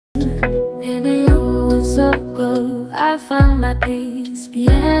In a room so cold, I found my peace.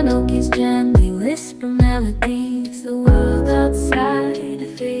 Piano keys gently whisper melodies. The world outside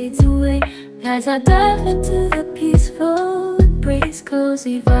fades away as I dive into the peaceful embrace.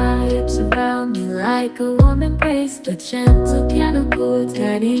 Cozy vibes around me like a warm embrace. The gentle piano chords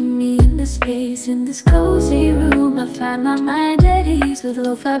guiding me in the space. In this cozy room I find my mind at ease, with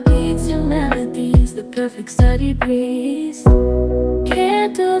lo-fi beats and melodies, the perfect study breeze.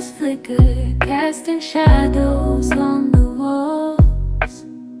 Candles flicker, casting shadows on the walls.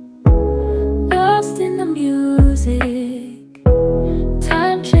 Lost in the music,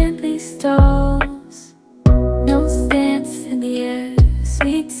 time gently stalls. Notes dance in the air,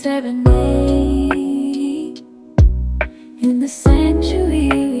 sweet serenade. In the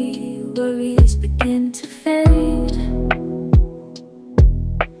sanctuary, worries begin to fade.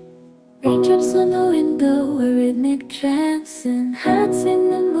 Raindrops on the window, a rhythmic trance, and hearts in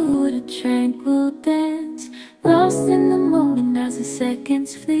the mood, a tranquil dance. Lost in the moment as the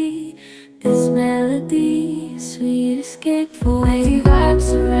seconds flee. This melody, sweet escape for wavy vibes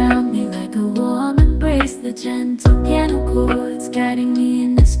surround me like a warm embrace. The gentle piano chords guiding me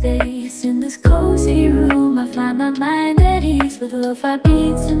into space. In this cozy room I find my mind at ease, with lo-fi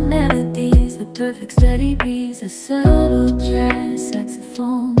beats and melodies, the perfect steady breeze. A subtle jazz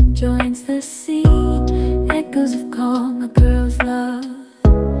saxophone joins the scene. Echoes of calm, a girl's love,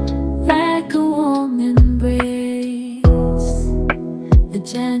 like a warm embrace. The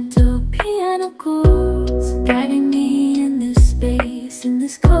gentle piano chords guiding me in this space. In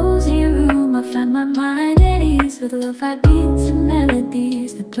this cozy room I find my mind at ease, with lo-fi beats and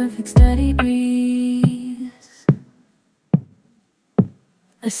melodies, the perfect steady breeze.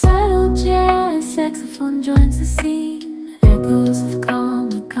 A subtle jazz saxophone joins the scene. Echoes of calm,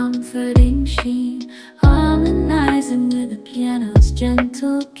 a comforting sheen, harmonizing with the piano's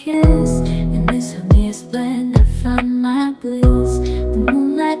gentle kiss. In this harmonious blend I found my bliss. The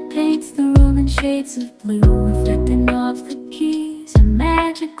moonlight paints the room in shades of blue, reflecting off the keys, a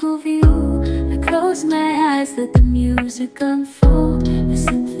magical view. I close my eyes, let the music unfold, a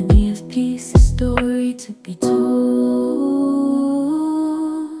symphony of peace, a story to be told.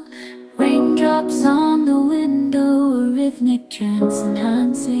 Raindrops on the window, a rhythmic trance,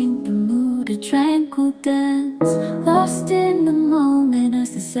 enhancing the mood, a tranquil dance. Lost in the moment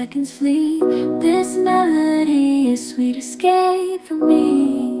as the seconds flee. This melody is sweet escape for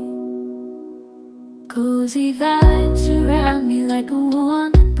me. Cozy vibes around me like a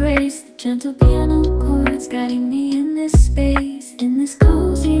warm embrace. The gentle piano chords guiding me in this space. In this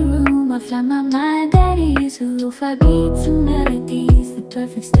cozy room I find my mind at ease, with lo-fi beats and melodies, the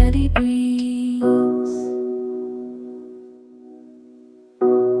perfect steady breeze.